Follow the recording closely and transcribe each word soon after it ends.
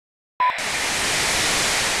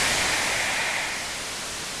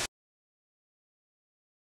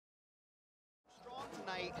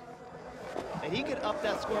tonight that he could up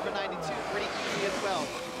that score of 92 pretty easy as well.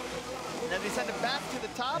 And as they send it back to the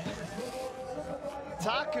top,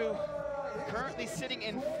 Taku currently sitting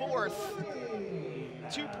in 4th,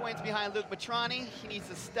 2 points behind Luke Matrani. He needs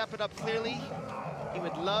to step it up clearly. He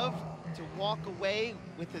would love to walk away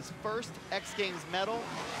with his first X Games medal.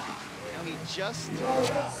 And he just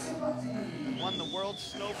won the World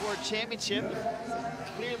Snowboard Championship.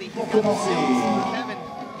 Clearly, he got the skills. Kevin,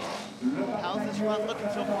 how's this run looking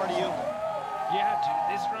so far to you? Yeah,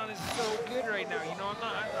 dude, this run is so good right now. You know, I'm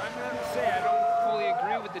gonna have to say I don't fully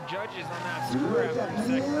agree with the judges on that score after the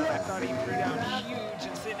second run. I thought he threw down huge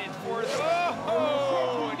and sitting in 4th.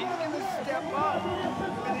 Oh, and he's gonna step up,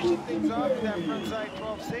 finishing things off with that frontside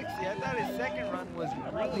 1260. I thought his second run was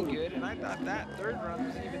really good, and I thought that third run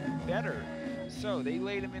was even better. So they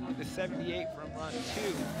laid him in with a 78 from run 2.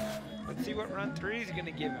 Let's see what run 3 is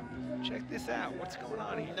gonna give him. Check this out. What's going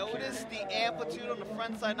on here? Notice the amplitude on the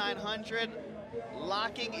frontside 900,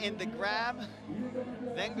 locking in the grab,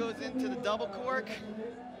 then goes into the double cork,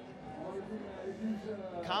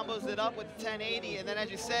 combos it up with the 1080, and then as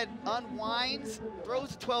you said, unwinds,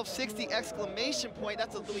 throws a 1260 exclamation point.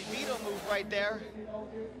 That's a Louie Vito move right there.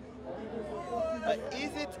 But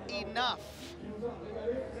is it enough?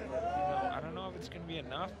 I don't know if it's going to be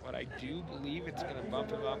enough, but I do believe it's going to bump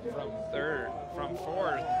him up from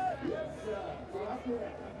 4th.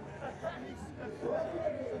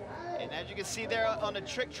 And as you can see there on the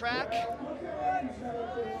trick track,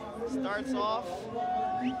 starts off,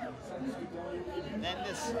 and then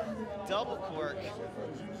this double cork.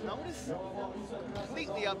 Notice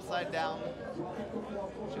completely upside down.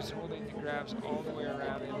 Just holding the grabs all the way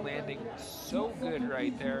around and landing so good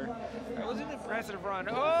right there. That was an impressive run.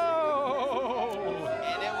 Oh!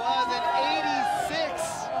 And it was an 86.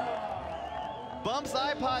 Bumps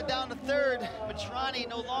iPod down to 3rd. Matrani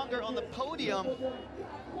no longer on the podium.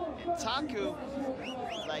 And Taku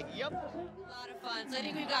is like, yep. A lot of fun. So I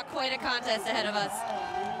think we've got quite a contest ahead of us.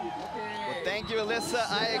 Well, thank you, Alyssa.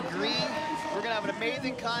 I agree. We're gonna have an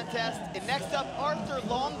amazing contest. And next up, Arthur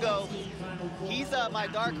Longo. He's my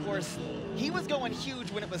dark horse. He was going huge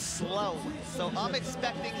when it was slow. So I'm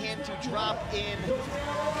expecting him to drop in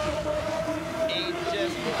and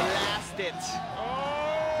just blast it.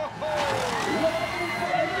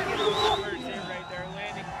 Right there,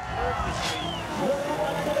 landing perfectly.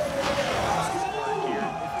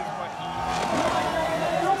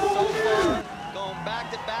 So far, going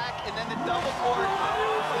back to back, and then the double cork.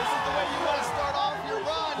 This is the way you want to start off your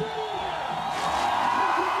run.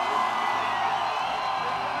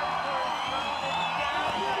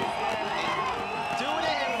 And doing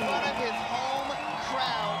it in front of his home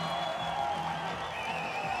crowd.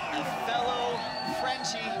 A fellow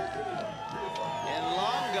Frenchie and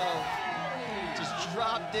Longo just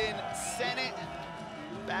dropped in Senate,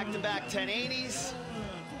 back-to-back 1080s.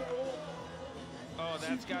 Oh,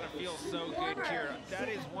 that's got to feel so good, Kira. That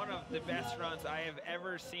is one of the best runs I have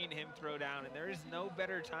ever seen him throw down, and there is no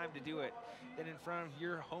better time to do it than in front of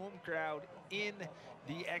your home crowd in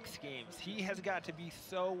the X Games. He has got to be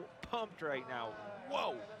so pumped right now.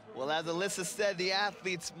 Whoa! Well, as Alyssa said, the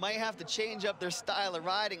athletes might have to change up their style of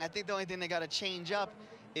riding. I think the only thing they got to change up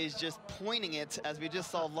is just pointing it, as we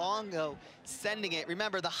just saw Longo sending it.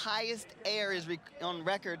 Remember, the highest air is on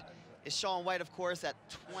record is Shaun White, of course, at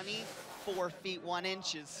 24 feet 1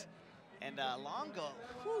 inches. And Longo,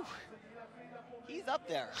 whew, he's up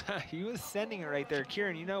there. He was sending it right there.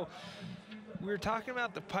 Kieran, you know, we were talking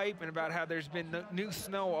about the pipe and about how there's been new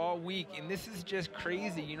snow all week, and this is just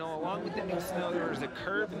crazy. You know, along with the new snow, there was a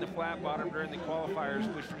curve in the flat bottom during the qualifiers,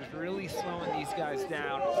 which was really slowing these guys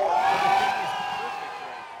down.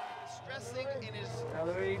 Stressing in his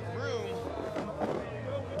room.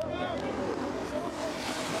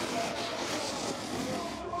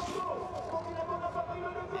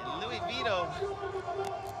 And Louie Vito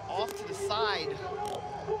off to the side.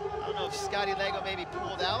 I don't know if Scotty Lego maybe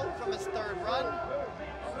pulled out from his 3rd run.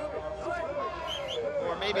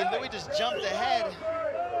 Or maybe Louie just jumped ahead.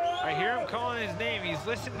 I hear him calling his name. He's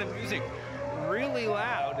listening to music really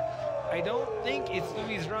loud. I don't think it's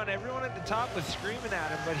Louie's run. Everyone at the top was screaming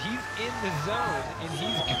at him, but he's in the zone, and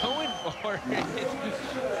he's going for it.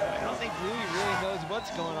 I don't think Louie really knows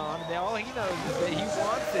what's going on. All he knows is that he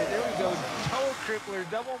wants it. There we go. Toe crippler,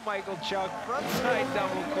 double Michael Chuck, frontside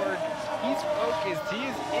double cork. He's focused. He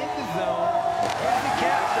is in the zone. Here's the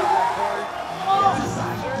cap double cork. Yes,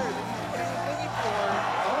 sir. This is what he was looking for.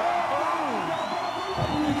 Oh!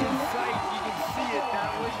 In sight, you can see it.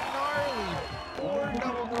 That was gnarly. 4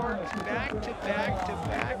 double corks, back to back to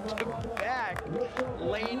back to back,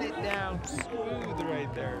 laying it down smooth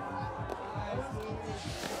right there.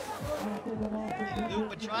 Luke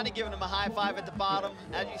Matrani giving him a high five at the bottom.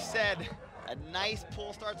 As you said, a nice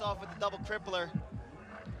pull, starts off with the double crippler.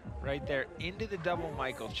 Right there, into the double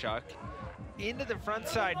Michael Chuck, into the front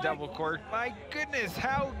side double cork. My goodness,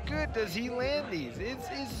 how good does he land these? It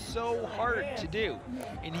is so hard to do,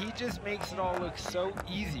 and he just makes it all look so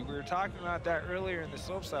easy. We were talking about that earlier in the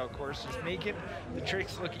slopestyle course, just making the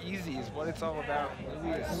tricks look easy is what it's all about.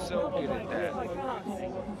 Louie is so good at that.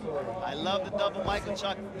 I love the double Michael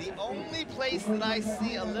Chuck. The only place that I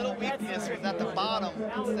see a little weakness was at the bottom.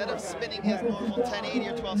 Instead of spinning his normal 1080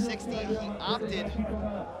 or 1260, he opted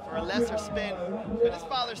for a lesser spin, but his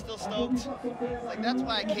father's still stoked. It's like, that's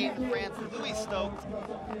why I came to France. Louie stoked.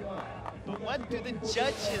 But what do the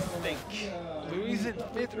judges think? Louie's in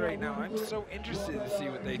 5th right now. I'm so interested to see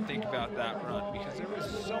what they think about that run because there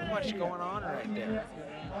was so much going on right there.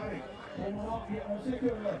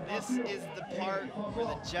 This is the part where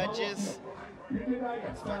the judges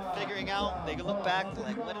start figuring out. They can look back,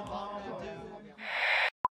 like, what did Longo do?